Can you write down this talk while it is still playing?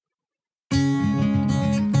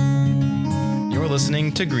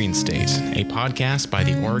listening to Green State, a podcast by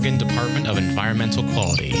the Oregon Department of Environmental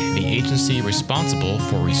Quality, the agency responsible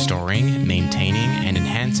for restoring, maintaining, and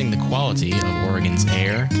enhancing the quality of Oregon's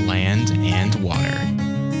air, land, and water.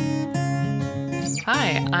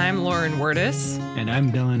 Hi, I'm Lauren Wirtis. And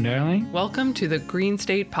I'm Dylan Darling. Welcome to the Green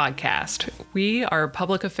State Podcast. We are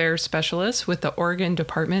public affairs specialists with the Oregon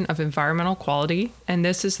Department of Environmental Quality, and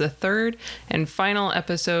this is the third and final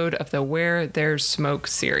episode of the Where There's Smoke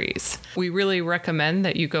series. We really recommend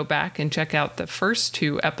that you go back and check out the first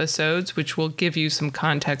two episodes, which will give you some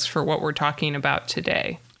context for what we're talking about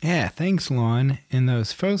today. Yeah, thanks, Lauren. In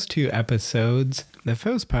those first two episodes, the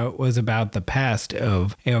first part was about the past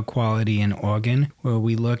of air quality in Oregon, where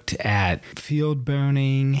we looked at field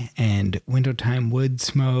burning and wintertime wood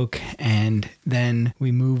smoke, and then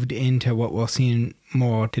we moved into what we'll see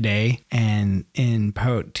more today. And in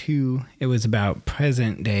part two, it was about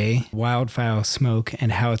present day wildfire smoke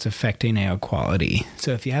and how it's affecting air quality.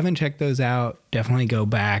 So if you haven't checked those out, definitely go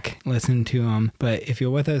back, listen to them. But if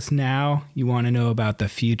you're with us now, you want to know about the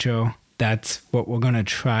future. That's what we're going to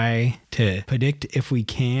try to predict if we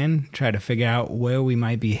can, try to figure out where we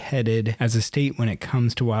might be headed as a state when it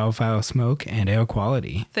comes to wildfire smoke and air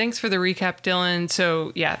quality. Thanks for the recap, Dylan.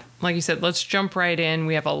 So yeah, like you said, let's jump right in.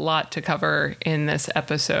 We have a lot to cover in this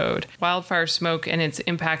episode. Wildfire smoke and its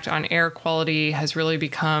impact on air quality has really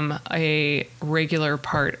become a regular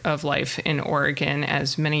part of life in Oregon,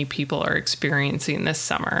 as many people are experiencing this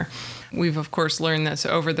summer. We've, of course, learned this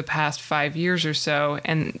over the past 5 years or so,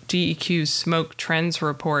 and DEQ's Smoke Trends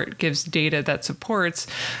Report gives data that supports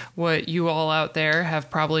what you all out there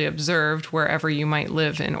have probably observed wherever you might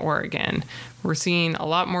live in Oregon. We're seeing a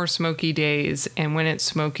lot more smoky days, and when it's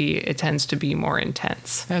smoky, it tends to be more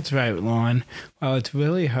intense. That's right, Lauren. While it's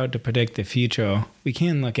really hard to predict the future, we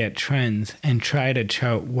can look at trends and try to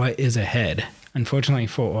chart what is ahead. Unfortunately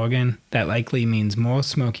for Oregon, that likely means more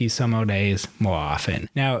smoky summer days more often.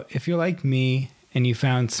 Now, if you're like me and you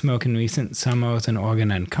found smoke in recent summers in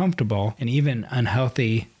Oregon uncomfortable and even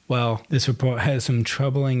unhealthy, well, this report has some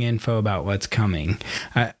troubling info about what's coming.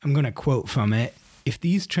 I'm going to quote from it. If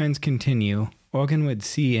these trends continue, Oregon would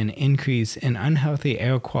see an increase in unhealthy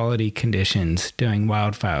air quality conditions during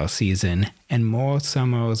wildfire season and more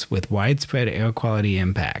summers with widespread air quality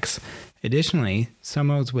impacts. Additionally,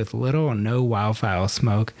 summers with little or no wildfire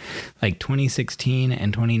smoke, like 2016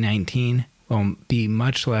 and 2019, will be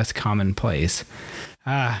much less commonplace.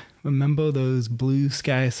 Remember those blue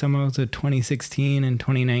sky summers of 2016 and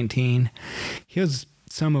 2019? Here's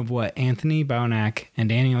some of what Anthony Barnack and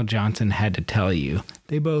Daniel Johnson had to tell you.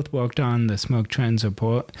 They both worked on the Smoke Trends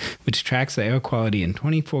Report, which tracks the air quality in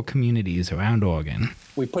 24 communities around Oregon.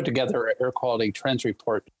 We put together an air quality trends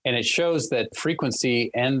report, and it shows that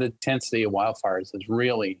frequency and the intensity of wildfires has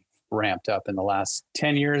really ramped up in the last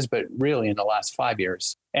 10 years, but really in the last 5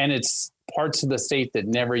 years. And it's parts of the state that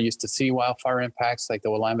never used to see wildfire impacts, like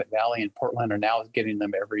the Willamette Valley and Portland, are now getting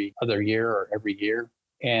them every other year or every year.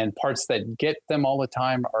 And parts that get them all the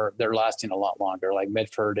time they're lasting a lot longer, like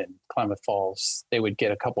Medford and Klamath Falls. They would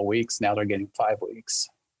get a couple weeks. Now they're getting 5 weeks.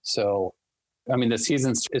 So, I mean, the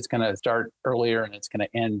season is going to start earlier and it's going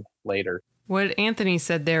to end later. What Anthony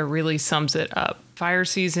said there really sums it up. Fire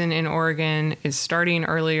season in Oregon is starting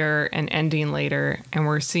earlier and ending later, and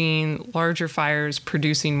we're seeing larger fires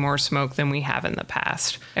producing more smoke than we have in the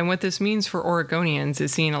past. And what this means for Oregonians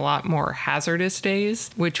is seeing a lot more hazardous days,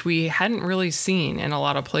 which we hadn't really seen in a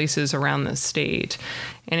lot of places around the state.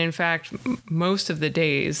 And in fact, most of the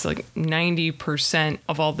days, like 90%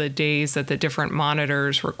 of all the days that the different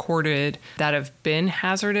monitors recorded that have been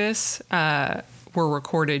hazardous, were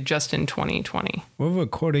recorded just in 2020. We're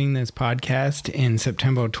recording this podcast in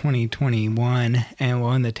September 2021, and we're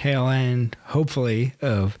on the tail end, hopefully,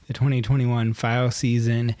 of the 2021 fire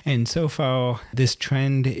season. And so far, this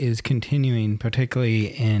trend is continuing, particularly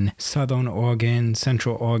in southern Oregon,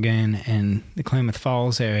 central Oregon, and the Klamath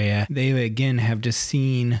Falls area. They, again, have just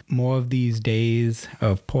seen more of these days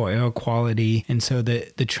of poor air quality, and so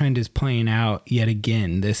the trend is playing out yet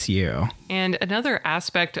again this year. And another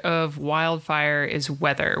aspect of wildfire is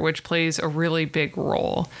weather, which plays a really big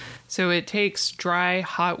role. So it takes dry,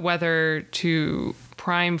 hot weather to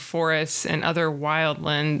prime forests and other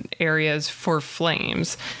wildland areas for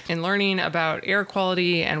flames. In learning about air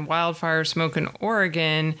quality and wildfire smoke in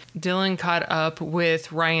Oregon, Dylan caught up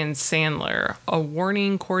with Ryan Sandler, a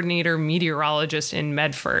warning coordinator meteorologist in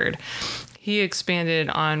Medford. He expanded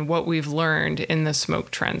on what we've learned in the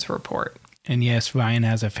Smoke Trends Report. And yes, Ryan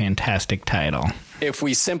has a fantastic title. If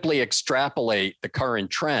we simply extrapolate the current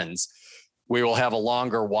trends, we will have a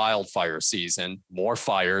longer wildfire season, more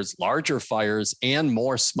fires, larger fires, and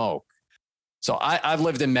more smoke. So I've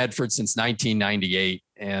lived in Medford since 1998.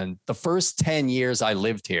 And the first 10 years I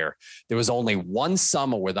lived here, there was only one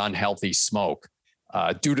summer with unhealthy smoke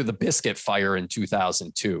due to the Biscuit fire in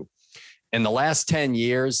 2002. In the last 10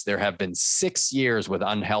 years, there have been 6 years with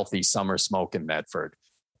unhealthy summer smoke in Medford.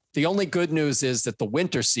 The only good news is that the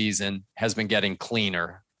winter season has been getting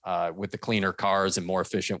cleaner with the cleaner cars and more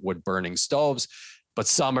efficient wood burning stoves, but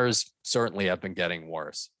summers certainly have been getting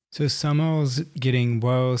worse. So summer's getting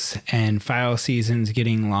worse and fire season's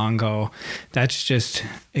getting longer. That's just,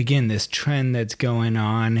 again, this trend that's going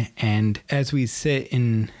on. And as we sit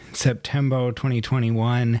in September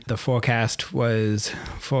 2021, the forecast was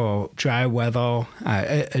for dry weather,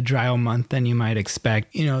 a drier month than you might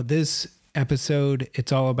expect. This episode,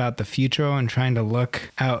 it's all about the future and trying to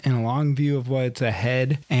look out in a long view of what's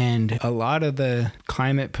ahead. And a lot of the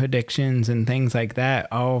climate predictions and things like that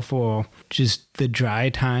are for just the dry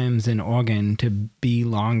times in Oregon to be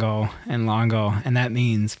longer and longer. And that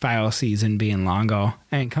means fire season being longer.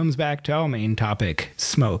 And it comes back to our main topic,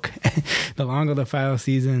 smoke. The longer the fire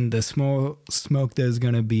season, the more smoke there's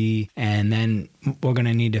going to be. And then we're going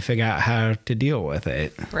to need to figure out how to deal with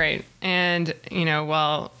it. Right. And,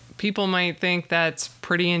 while people might think that's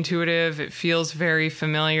pretty intuitive, it feels very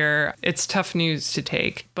familiar, it's tough news to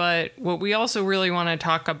take. But what we also really want to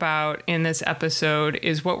talk about in this episode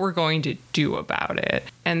is what we're going to do about it.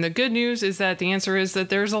 And the good news is that the answer is that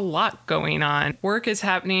there's a lot going on. Work is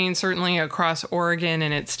happening certainly across Oregon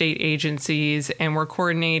and its state agencies, and we're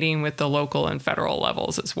coordinating with the local and federal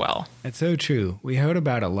levels as well. That's so true. We heard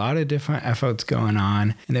about a lot of different efforts going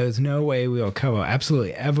on, and there was no way we will cover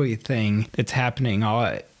absolutely everything that's happening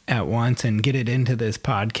all at once and get it into this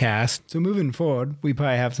podcast. So moving forward, we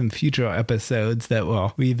probably have some future episodes that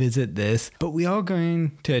will revisit this, but we are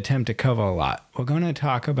going to attempt to cover a lot. We're going to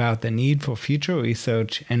talk about the need for future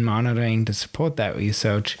research and monitoring to support that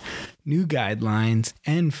research, new guidelines,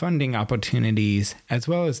 and funding opportunities, as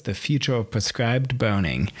well as the future of prescribed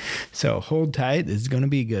burning. So hold tight, this is going to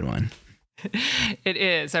be a good one. It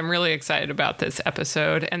is. I'm really excited about this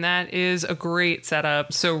episode, and that is a great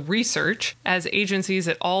setup. So research, as agencies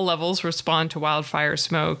at all levels respond to wildfire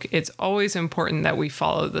smoke, it's always important that we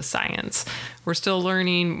follow the science. We're still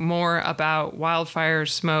learning more about wildfire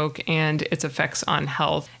smoke and its effects on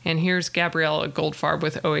health. And here's Gabriella Goldfarb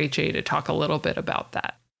with OHA to talk a little bit about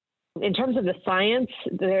that. In terms of the science,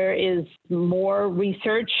 there is more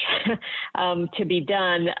research to be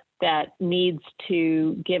done that needs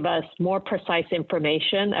to give us more precise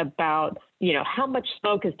information about, how much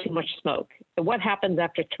smoke is too much smoke. What happens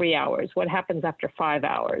after 3 hours? What happens after 5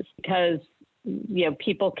 hours? Because,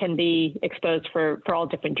 people can be exposed for all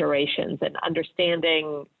different durations, and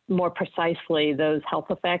understanding more precisely those health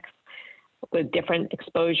effects with different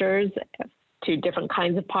exposures to different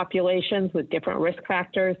kinds of populations with different risk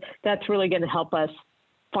factors, that's really going to help us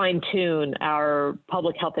fine-tune our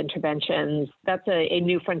public health interventions. That's a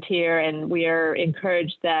new frontier, and we are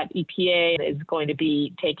encouraged that EPA is going to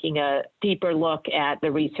be taking a deeper look at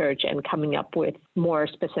the research and coming up with more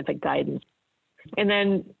specific guidance. And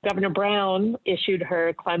then Governor Brown issued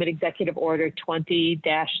her Climate Executive Order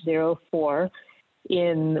 20-04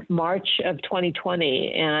 in March of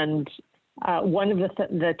 2020, and one of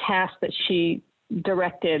the tasks that she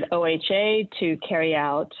directed OHA to carry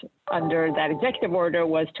out under that executive order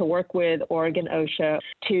was to work with Oregon OSHA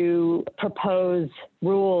to propose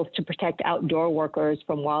rules to protect outdoor workers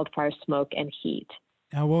from wildfire smoke and heat.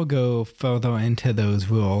 Now we'll go further into those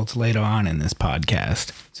rules later on in this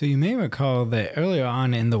podcast. So you may recall that earlier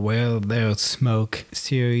on in the Where There's Smoke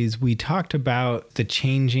series, we talked about the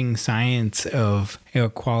changing science of air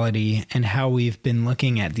quality and how we've been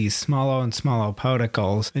looking at these smaller and smaller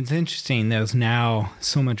particles. It's interesting, there's now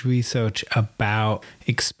so much research about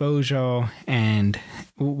exposure and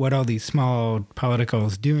what are these small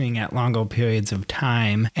particles doing at longer periods of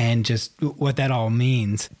time and just what that all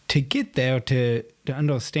means. To get there, to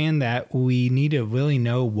understand that, we need to really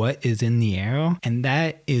know what is in the air, and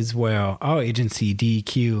that is where our agency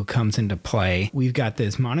DEQ comes into play. We've got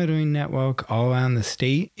this monitoring network all around the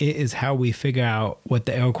state. It is how we figure out what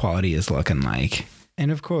the air quality is looking like.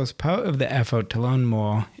 And of course, part of the effort to learn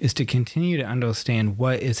more is to continue to understand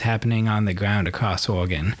what is happening on the ground across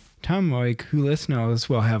Oregon. Tom Roik, who listeners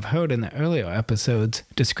will have heard in the earlier episodes,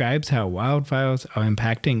 describes how wildfires are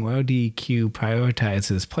impacting where DEQ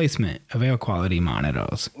prioritizes placement of air quality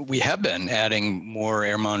monitors. We have been adding more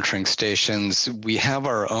air monitoring stations. We have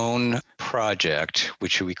our own project,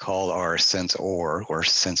 which we call our SenseOR, or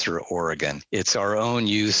Sensor Oregon. It's our own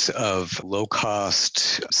use of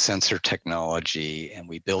low-cost sensor technology, and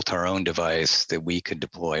we built our own device that we could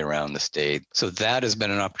deploy around the state. So that has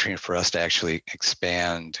been an opportunity for us to actually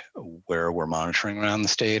expand where we're monitoring around the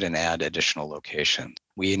state and add additional locations.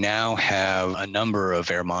 We now have a number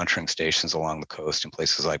of air monitoring stations along the coast in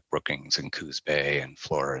places like Brookings and Coos Bay and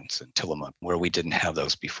Florence and Tillamook, where we didn't have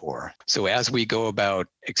those before. So as we go about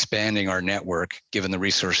expanding our network, given the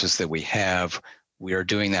resources that we have, we are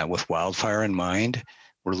doing that with wildfire in mind.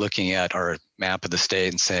 We're looking at our map of the state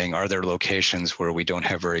and saying, are there locations where we don't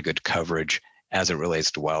have very good coverage as it relates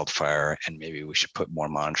to wildfire, and maybe we should put more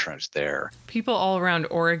monitors there. People all around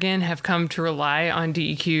Oregon have come to rely on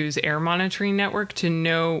DEQ's air monitoring network to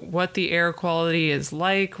know what the air quality is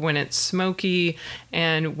like when it's smoky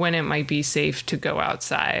and when it might be safe to go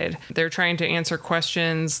outside. They're trying to answer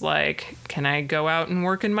questions like, can I go out and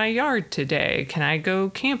work in my yard today? Can I go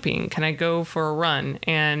camping? Can I go for a run?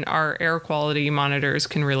 And our air quality monitors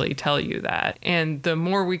can really tell you that. And the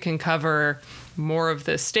more we can cover more of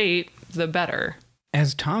the state, the better.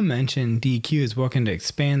 As Tom mentioned, DEQ is working to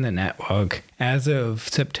expand the network. As of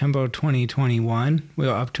September 2021,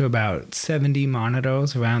 we're up to about 70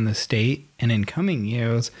 monitors around the state, and in coming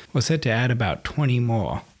years, we're set to add about 20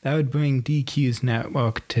 more. That would bring DEQ's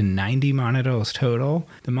network to 90 monitors total.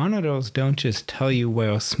 The monitors don't just tell you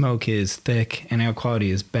where smoke is thick and air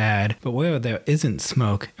quality is bad, but where there isn't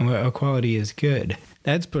smoke and where air quality is good.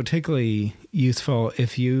 That's particularly useful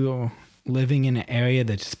if you're living in an area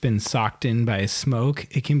that's been socked in by smoke.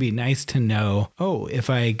 It can be nice to know, oh,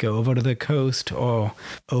 if I go over to the coast or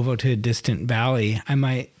over to a distant valley, I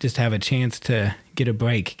might just have a chance to get a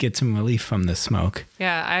break, get some relief from the smoke.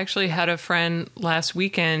 Yeah, I actually had a friend last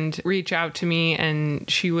weekend reach out to me, and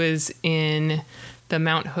she was in the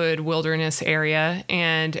Mount Hood Wilderness area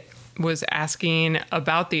and was asking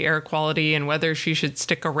about the air quality and whether she should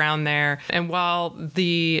stick around there. And while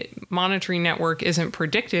the monitoring network isn't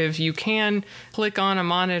predictive, you can click on a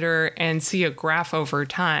monitor and see a graph over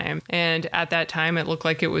time. And at that time, it looked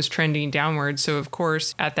like it was trending downward. So of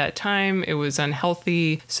course, at that time, it was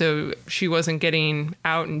unhealthy. So she wasn't getting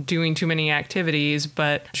out and doing too many activities,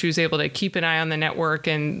 but she was able to keep an eye on the network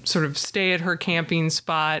and sort of stay at her camping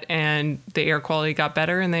spot, and the air quality got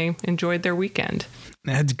better and they enjoyed their weekend.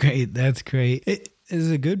 That's great. That's great. It is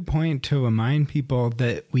a good point to remind people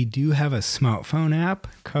that we do have a smartphone app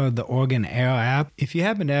called the Oregon Air app. If you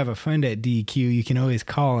happen to have a friend at DEQ, you can always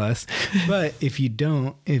call us. But if you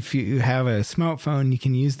don't, if you have a smartphone, you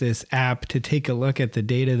can use this app to take a look at the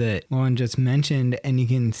data that Lauren just mentioned, and you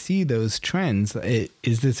can see those trends.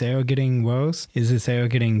 Is this air getting worse? Is this air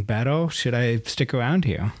getting better? Should I stick around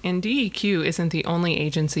here? And DEQ isn't the only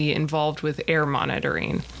agency involved with air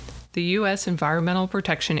monitoring. The U.S. Environmental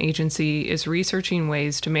Protection Agency is researching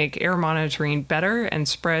ways to make air monitoring better and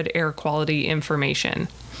spread air quality information.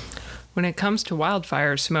 When it comes to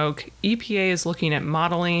wildfire smoke, EPA is looking at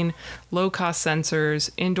modeling, low-cost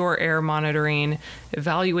sensors, indoor air monitoring,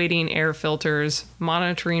 evaluating air filters,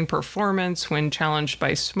 monitoring performance when challenged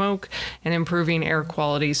by smoke, and improving air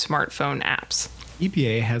quality smartphone apps.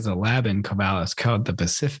 EPA has a lab in Corvallis called the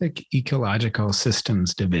Pacific Ecological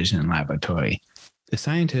Systems Division Laboratory. The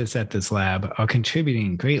scientists at this lab are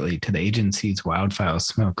contributing greatly to the agency's wildfire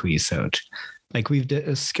smoke research. Like we've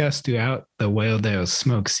discussed throughout the Where There's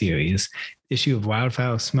Smoke series, the issue of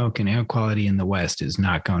wildfire smoke and air quality in the West is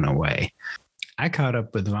not going away. I caught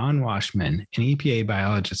up with Ron Washman, an EPA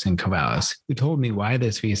biologist in Corvallis, who told me why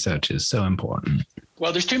this research is so important.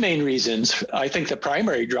 Well, there's two main reasons. I think the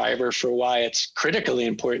primary driver for why it's critically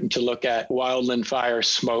important to look at wildland fire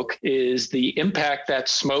smoke is the impact that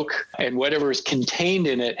smoke and whatever is contained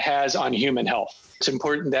in it has on human health. It's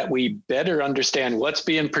important that we better understand what's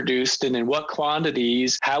being produced and in what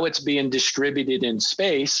quantities, how it's being distributed in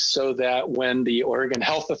space, so that when the Oregon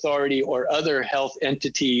Health Authority or other health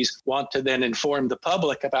entities want to then inform the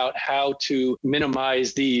public about how to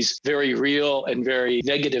minimize these very real and very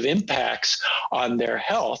negative impacts on their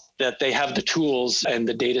health, that they have the tools and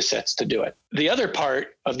the data sets to do it. The other part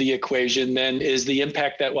of the equation then is the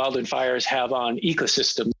impact that wildland fires have on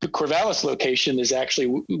ecosystems. The Corvallis location is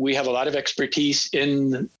actually, we have a lot of expertise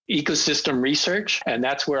in ecosystem research, and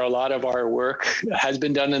that's where a lot of our work has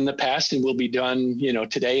been done in the past and will be done,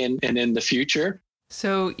 today and in the future.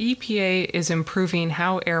 So EPA is improving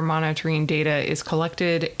how air monitoring data is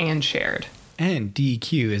collected and shared. And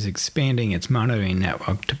DEQ is expanding its monitoring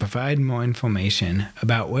network to provide more information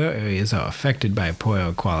about where areas are affected by poor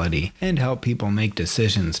air quality and help people make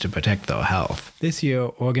decisions to protect their health. This year,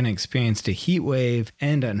 Oregon experienced a heat wave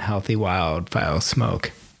and unhealthy wildfire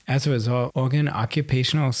smoke. As a result, Oregon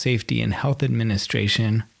Occupational Safety and Health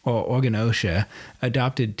Administration, or Oregon OSHA,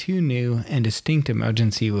 adopted 2 new and distinct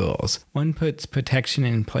emergency rules. One puts protection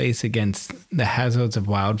in place against the hazards of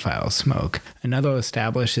wildfire smoke. Another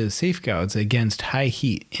establishes safeguards against high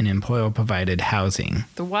heat in employer-provided housing.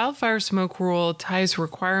 The wildfire smoke rule ties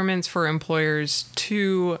requirements for employers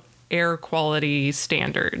to air quality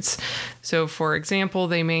standards. So, for example,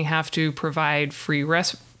 they may have to provide free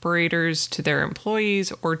respirators to their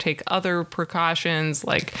employees or take other precautions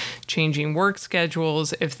like changing work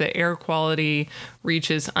schedules if the air quality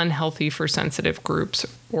reaches unhealthy for sensitive groups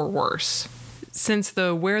or worse. Since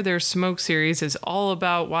the Where There's Smoke series is all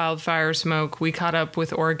about wildfire smoke, we caught up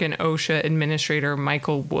with Oregon OSHA Administrator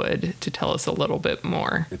Michael Wood to tell us a little bit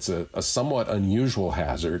more. It's a somewhat unusual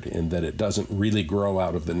hazard in that it doesn't really grow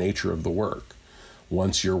out of the nature of the work.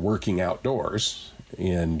 Once you're working outdoors,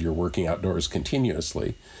 and you're working outdoors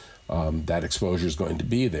continuously, that exposure is going to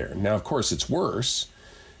be there. Now, of course, it's worse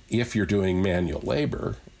if you're doing manual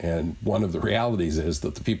labor. And one of the realities is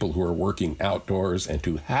that the people who are working outdoors and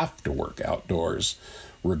who have to work outdoors,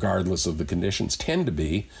 regardless of the conditions, tend to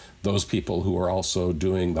be those people who are also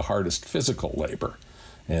doing the hardest physical labor.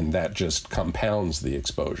 And that just compounds the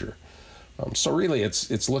exposure. So really,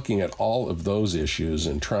 it's looking at all of those issues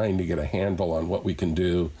and trying to get a handle on what we can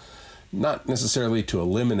do, not necessarily to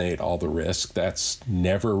eliminate all the risk. That's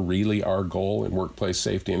never really our goal in workplace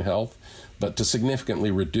safety and health, but to significantly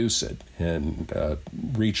reduce it and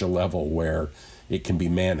reach a level where it can be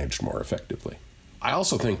managed more effectively. I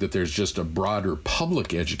also think that there's just a broader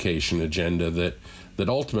public education agenda that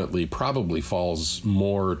ultimately probably falls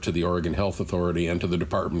more to the Oregon Health Authority and to the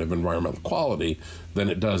Department of Environmental Quality than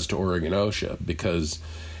it does to Oregon OSHA, because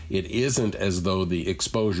it isn't as though the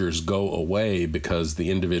exposures go away because the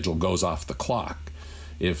individual goes off the clock.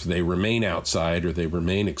 If they remain outside or they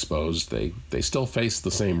remain exposed, they still face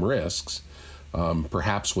the same risks,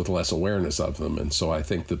 perhaps with less awareness of them. And so I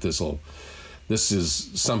think that this is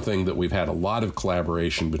something that we've had a lot of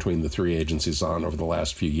collaboration between the 3 agencies on over the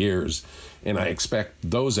last few years, and I expect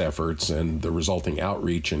those efforts and the resulting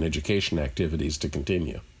outreach and education activities to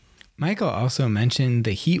continue. Michael also mentioned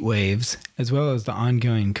the heat waves, as well as the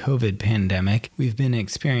ongoing COVID pandemic we've been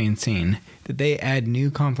experiencing, that they add new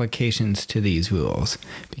complications to these rules.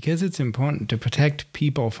 Because it's important to protect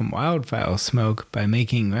people from wildfire smoke by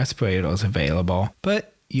making respirators available,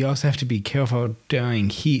 but you also have to be careful during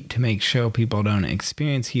heat to make sure people don't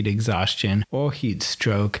experience heat exhaustion or heat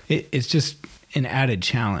stroke. It's just an added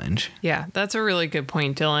challenge. Yeah, that's a really good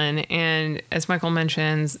point, Dylan. And as Michael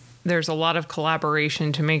mentions, there's a lot of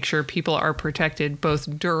collaboration to make sure people are protected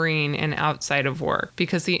both during and outside of work,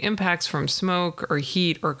 because the impacts from smoke or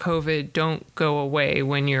heat or COVID don't go away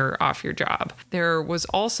when you're off your job. There was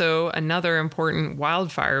also another important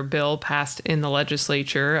wildfire bill passed in the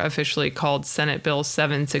legislature, officially called Senate Bill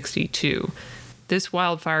 762. This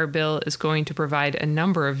wildfire bill is going to provide a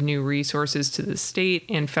number of new resources to the state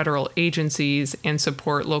and federal agencies and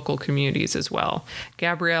support local communities as well.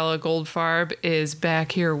 Gabriella Goldfarb is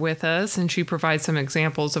back here with us, and she provides some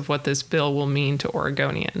examples of what this bill will mean to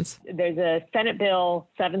Oregonians. There's a Senate Bill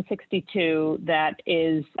 762 that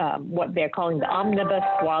is what they're calling the Omnibus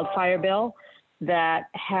Wildfire Bill, that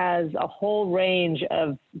has a whole range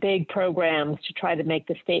of big programs to try to make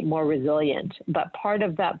the state more resilient. But part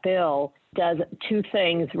of that bill does 2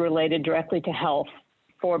 things related directly to health.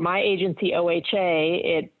 For my agency, OHA,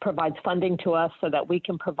 it provides funding to us so that we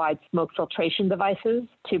can provide smoke filtration devices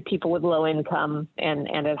to people with low income and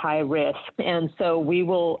at high risk. And so we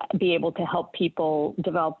will be able to help people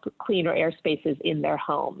develop cleaner air spaces in their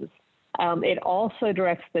homes. It also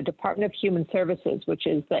directs the Department of Human Services, which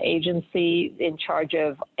is the agency in charge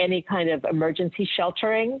of any kind of emergency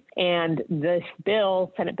sheltering. And this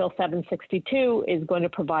bill, Senate Bill 762, is going to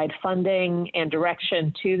provide funding and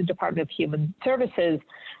direction to the Department of Human Services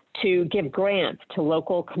to give grants to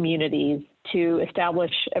local communities to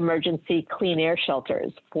establish emergency clean air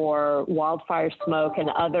shelters for wildfire smoke and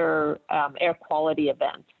other air quality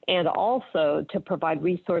events, and also to provide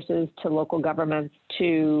resources to local governments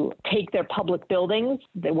to take their public buildings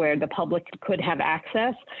where the public could have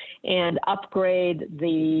access and upgrade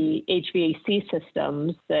the HVAC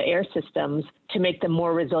systems, the air systems, to make them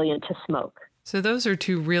more resilient to smoke. So those are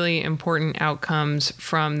 2 really important outcomes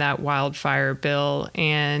from that wildfire bill.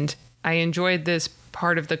 And I enjoyed this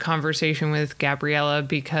part of the conversation with Gabriella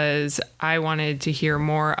because I wanted to hear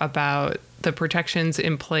more about the protections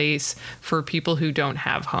in place for people who don't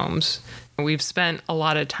have homes. We've spent a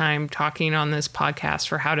lot of time talking on this podcast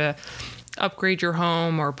for how to upgrade your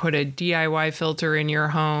home or put a DIY filter in your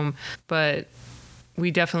home, but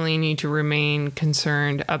we definitely need to remain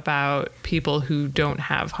concerned about people who don't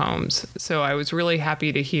have homes. So I was really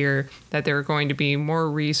happy to hear that there are going to be more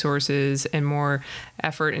resources and more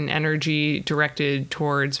effort and energy directed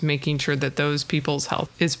towards making sure that those people's health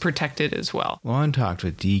is protected as well. Lauren talked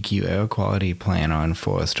with DEQ Air Quality Planner and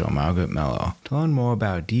Forester Margaret Mello to learn more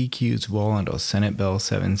about DEQ's role under Senate Bill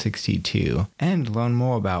 762 and learn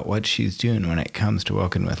more about what she's doing when it comes to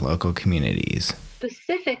working with local communities.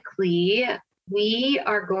 Specifically, we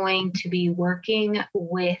are going to be working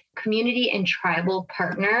with community and tribal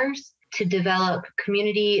partners to develop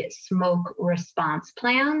community smoke response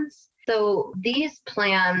plans. So these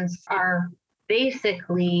plans are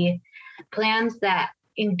basically plans that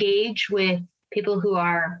engage with people who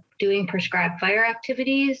are doing prescribed fire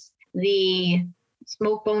activities, the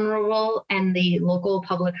smoke vulnerable, and the local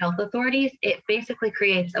public health authorities. It basically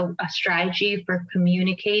creates a strategy for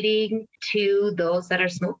communicating to those that are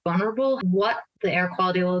smoke vulnerable what the air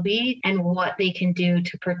quality will be and what they can do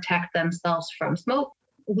to protect themselves from smoke.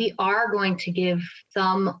 We are going to give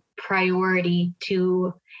some priority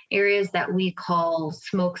to areas that we call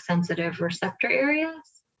smoke sensitive receptor areas.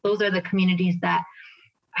 Those are the communities that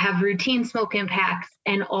have routine smoke impacts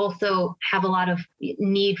and also have a lot of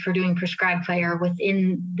need for doing prescribed fire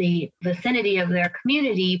within the vicinity of their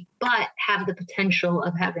community, but have the potential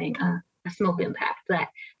of having a smoke impact that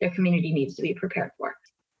their community needs to be prepared for.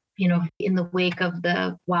 You know, in the wake of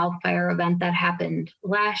the wildfire event that happened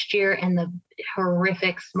last year and the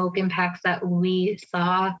horrific smoke impacts that we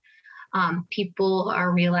saw, people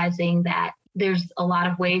are realizing that there's a lot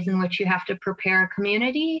of ways in which you have to prepare a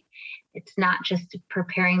community. It's not just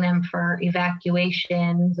preparing them for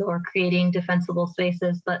evacuations or creating defensible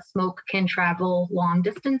spaces, but smoke can travel long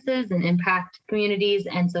distances and impact communities.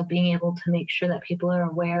 And so being able to make sure that people are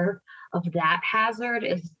aware of that hazard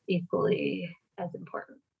is equally as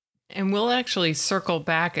important. And we'll actually circle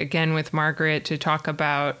back again with Margaret to talk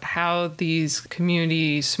about how these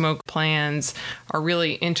community smoke plans are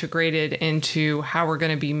really integrated into how we're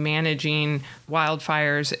going to be managing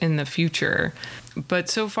wildfires in the future. But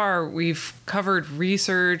so far, we've covered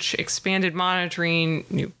research, expanded monitoring,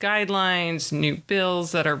 new guidelines, new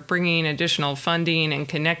bills that are bringing additional funding and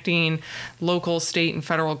connecting local, state, and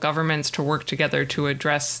federal governments to work together to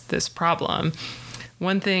address this problem.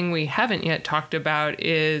 One thing we haven't yet talked about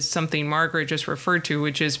is something Margaret just referred to,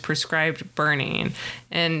 which is prescribed burning.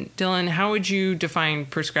 And Dylan, how would you define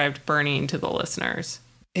prescribed burning to the listeners?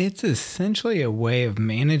 It's essentially a way of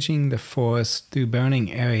managing the forest through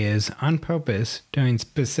burning areas on purpose during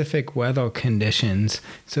specific weather conditions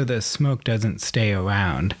so the smoke doesn't stay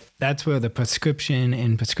around. That's where the prescription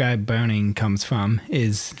in prescribed burning comes from,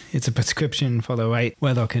 it's a prescription for the right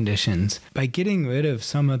weather conditions. By getting rid of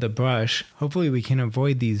some of the brush, hopefully we can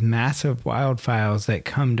avoid these massive wildfires that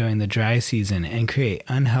come during the dry season and create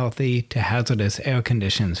unhealthy to hazardous air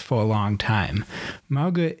conditions for a long time.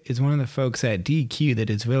 Margaret is one of the folks at DEQ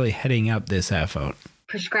that is really heading up this effort.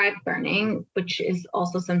 Prescribed burning, which is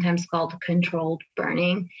also sometimes called controlled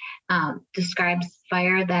burning, describes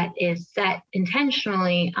fire that is set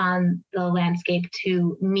intentionally on the landscape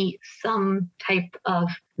to meet some type of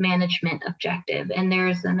management objective. And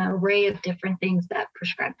there's an array of different things that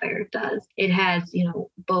prescribed fire does. It has,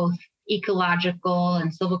 both ecological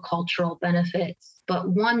and silvicultural benefits. But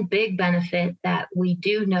one big benefit that we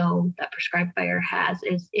do know that prescribed fire has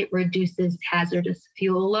is it reduces hazardous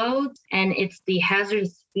fuel loads. And it's the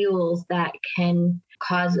hazardous fuels that can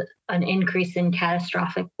cause an increase in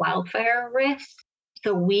catastrophic wildfire risk.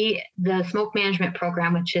 So the smoke management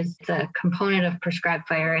program, which is a component of prescribed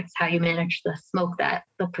fire, it's how you manage the smoke that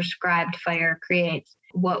the prescribed fire creates.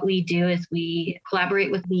 What we do is we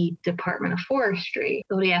collaborate with the Department of Forestry.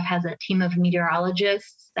 ODF has a team of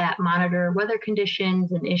meteorologists that monitor weather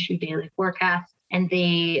conditions and issue daily forecasts, and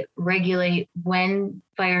they regulate when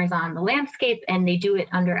fire is on the landscape, and they do it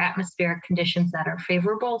under atmospheric conditions that are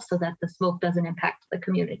favorable so that the smoke doesn't impact the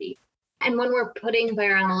community. And when we're putting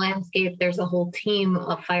fire on the landscape, there's a whole team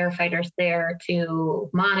of firefighters there to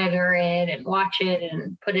monitor it and watch it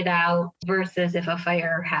and put it out, versus if a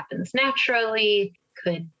fire happens naturally,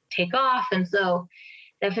 could take off. And so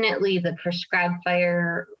definitely the prescribed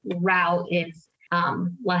fire route is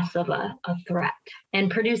less of a threat and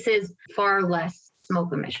produces far less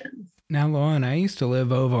smoke emissions. Now, Lauren, I used to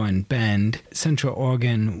live over in Bend, Central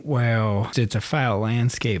Oregon, where it's a fire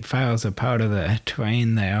landscape. Fire is a part of the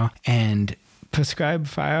terrain there. And prescribed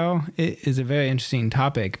fire is a very interesting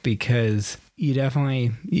topic because you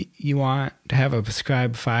definitely, you want to have a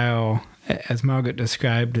prescribed fire, as Margaret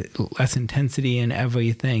described, less intensity in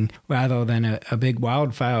everything, rather than a big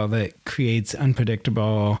wildfire that creates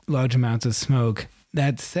unpredictable large amounts of smoke.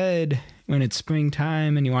 That said, when it's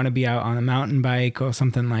springtime and you want to be out on a mountain bike or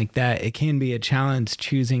something like that, it can be a challenge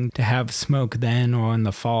choosing to have smoke then or in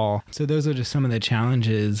the fall. So those are just some of the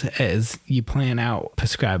challenges as you plan out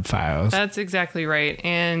prescribed fires. That's exactly right.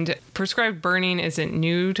 And prescribed burning isn't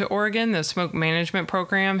new to Oregon. The smoke management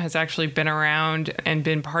program has actually been around and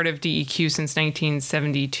been part of DEQ since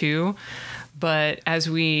 1972. But as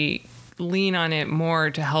we lean on it more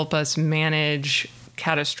to help us manage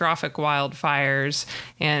catastrophic wildfires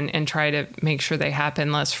and try to make sure they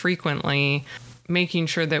happen less frequently, making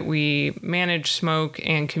sure that we manage smoke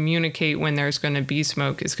and communicate when there's going to be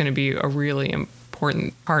smoke is going to be a really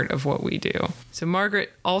important part of what we do. So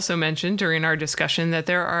Margaret also mentioned during our discussion that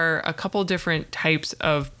there are a couple different types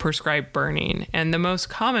of prescribed burning, and the most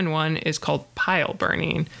common one is called pile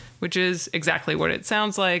burning, which is exactly what it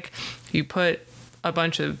sounds like. You put a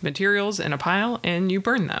bunch of materials in a pile and you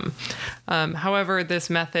burn them. However,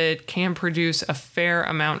 this method can produce a fair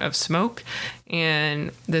amount of smoke,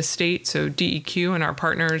 and the state, so DEQ and our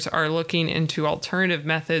partners, are looking into alternative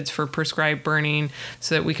methods for prescribed burning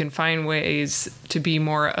so that we can find ways to be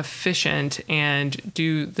more efficient and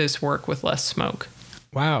do this work with less smoke.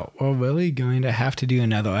 Wow, we're really going to have to do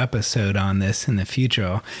another episode on this in the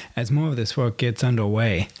future as more of this work gets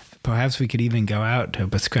underway. Perhaps we could even go out to a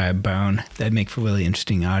prescribed burn. That'd make for really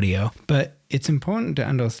interesting audio. But it's important to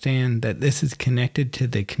understand that this is connected to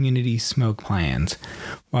the community smoke plans.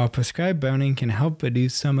 While prescribed burning can help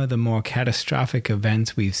reduce some of the more catastrophic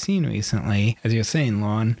events we've seen recently, as you're saying,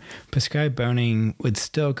 Lauren, prescribed burning would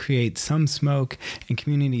still create some smoke and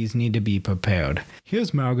communities need to be prepared.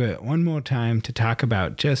 Here's Margaret one more time to talk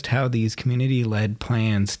about just how these community-led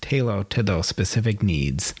plans tailor to those specific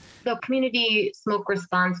needs. The community smoke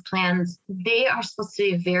response plans, they are supposed to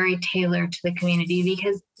be very tailored to the community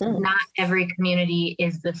because not every community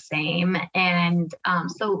is the same. And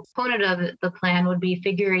so component of the plan would be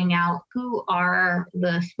figuring out who are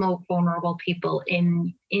the smoke vulnerable people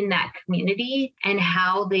in that community and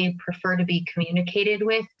how they prefer to be communicated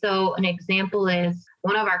with. So an example is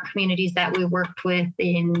one of our communities that we worked with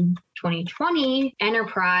in 2020,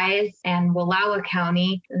 Enterprise and Wallowa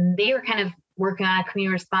County, they were kind of working on a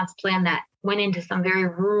community response plan that went into some very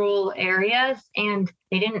rural areas, and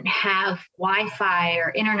they didn't have Wi-Fi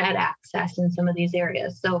or internet access in some of these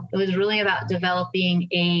areas. So it was really about developing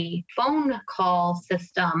a phone call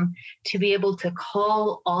system to be able to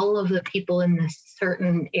call all of the people in this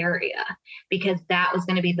certain area, because that was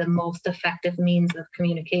going to be the most effective means of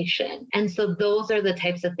communication. And so those are the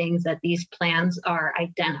types of things that these plans are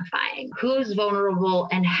identifying. Who's vulnerable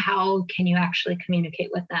and how can you actually communicate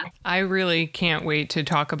with them? I really can't wait to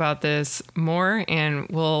talk about this more, and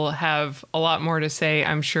we'll have a lot more to say,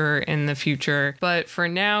 I'm sure, in the future. But for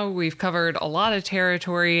now, we've covered a lot of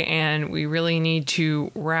territory and we really need to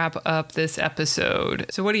wrap up this episode.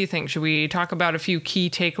 So what do you think? Should we talk about a few key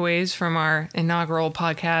takeaways from our inaugural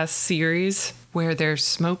podcast series, Where There's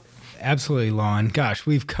Smoke? Absolutely, Lauren. Gosh,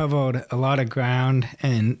 we've covered a lot of ground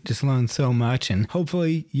and just learned so much. And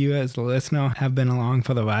hopefully you as the listener have been along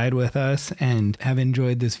for the ride with us and have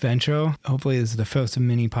enjoyed this venture. Hopefully this is the first of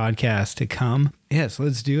many podcasts to come. Yes,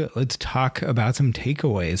 let's do it. Let's talk about some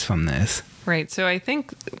takeaways from this. Right. So I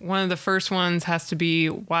think one of the first ones has to be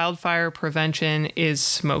wildfire prevention is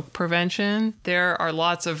smoke prevention. There are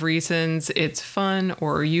lots of reasons it's fun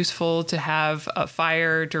or useful to have a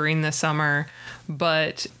fire during the summer,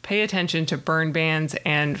 but pay attention to burn bans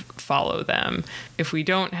and follow them. If we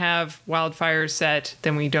don't have wildfires set,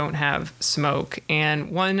 then we don't have smoke.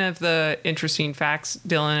 And one of the interesting facts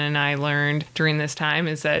Dylan and I learned during this time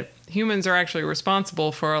is that humans are actually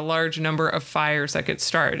responsible for a large number of fires that get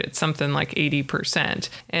started. It's something like 80%.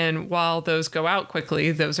 And while those go out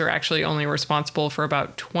quickly, those are actually only responsible for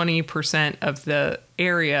about 20% of the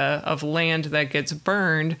area of land that gets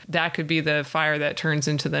burned. That could be the fire that turns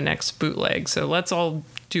into the next bootleg. So let's all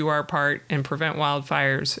do our part and prevent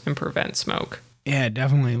wildfires and prevent smoke. Yeah,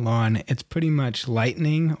 definitely, Lauren. It's pretty much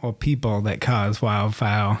lightning or people that cause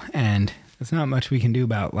wildfire, and there's not much we can do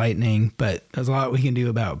about lightning, but there's a lot we can do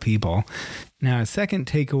about people. Now, a second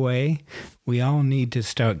takeaway, we all need to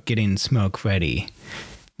start getting smoke ready.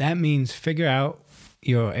 That means figure out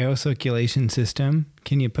your air circulation system.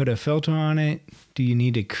 Can you put a filter on it? Do you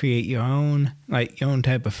need to create your own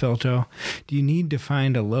type of filter? Do you need to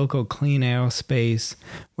find a local clean air space?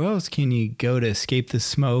 Where else can you go to escape the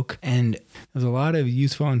smoke? And there's a lot of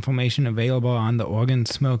useful information available on the Oregon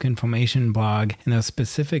Smoke Information blog, and there's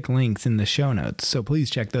specific links in the show notes. So please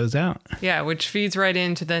check those out. Yeah, which feeds right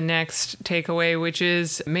into the next takeaway, which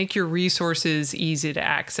is make your resources easy to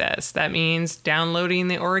access. That means downloading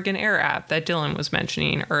the Oregon Air app that Dylan was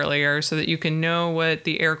mentioning earlier so that you can know what what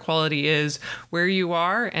the air quality is where you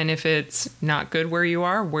are, and if it's not good where you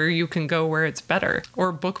are, where you can go where it's better.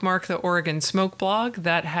 Or bookmark the Oregon Smoke blog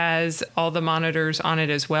that has all the monitors on it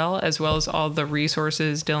as well as all the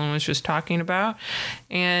resources Dylan was just talking about.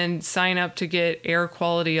 And sign up to get air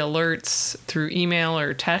quality alerts through email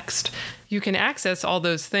or text. You can access all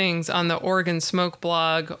those things on the Oregon Smoke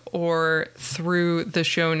blog or through the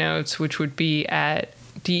show notes, which would be at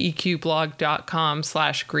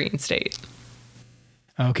deqblog.com/greenstate.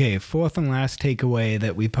 Okay, fourth and last takeaway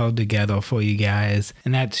that we pulled together for you guys,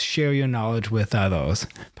 and that's share your knowledge with others.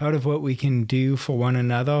 Part of what we can do for one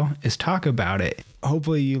another is talk about it.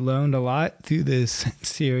 Hopefully you learned a lot through this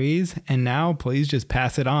series, and now please just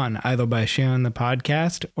pass it on, either by sharing the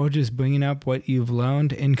podcast or just bringing up what you've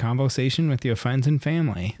learned in conversation with your friends and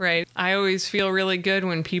family. Right. I always feel really good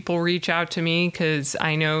when people reach out to me because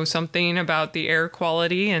I know something about the air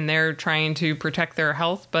quality and they're trying to protect their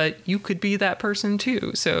health, but you could be that person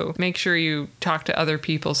too. So make sure you talk to other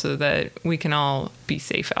people so that we can all be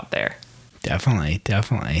safe out there. Definitely.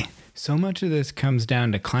 So much of this comes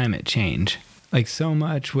down to climate change. Like so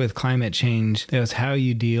much with climate change, there's how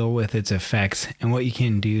you deal with its effects and what you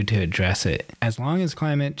can do to address it. As long as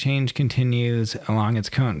climate change continues along its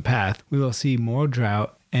current path, we will see more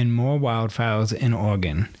drought and more wildfires in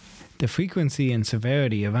Oregon. The frequency and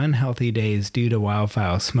severity of unhealthy days due to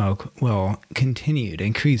wildfire smoke will continue to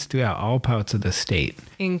increase throughout all parts of the state.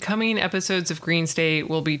 In coming episodes of Green State,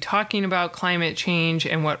 we'll be talking about climate change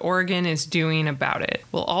and what Oregon is doing about it.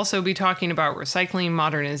 We'll also be talking about recycling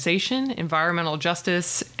modernization, environmental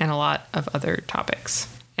justice, and a lot of other topics.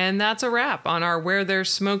 And that's a wrap on our Where There's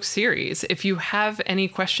Smoke series. If you have any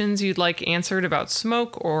questions you'd like answered about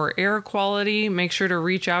smoke or air quality, make sure to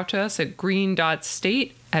reach out to us at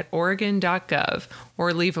green.state@oregon.gov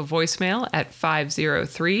or leave a voicemail at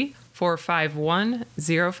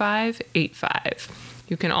 503-451-0585.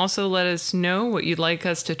 You can also let us know what you'd like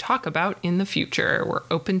us to talk about in the future. We're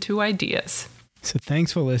open to ideas. So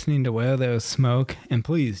thanks for listening to Where There's Smoke, and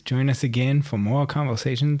please join us again for more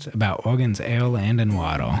conversations about Oregon's air, land, and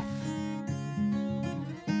water.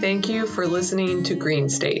 Thank you for listening to Green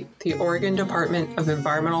State, the Oregon Department of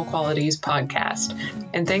Environmental Quality's podcast,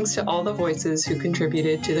 and thanks to all the voices who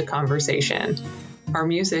contributed to the conversation. Our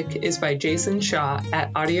music is by Jason Shaw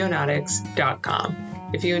at audionautics.com.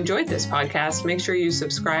 If you enjoyed this podcast, make sure you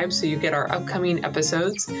subscribe so you get our upcoming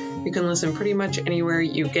episodes. You can listen pretty much anywhere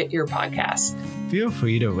you get your podcasts. Feel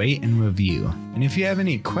free to rate and review. And if you have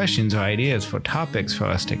any questions or ideas for topics for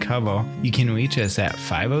us to cover, you can reach us at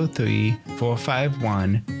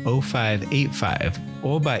 503-451-0585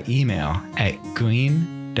 or by email at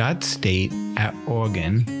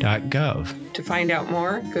green.state@oregon.gov. To find out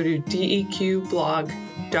more, go to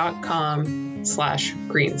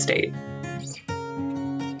deqblog.com/greenstate.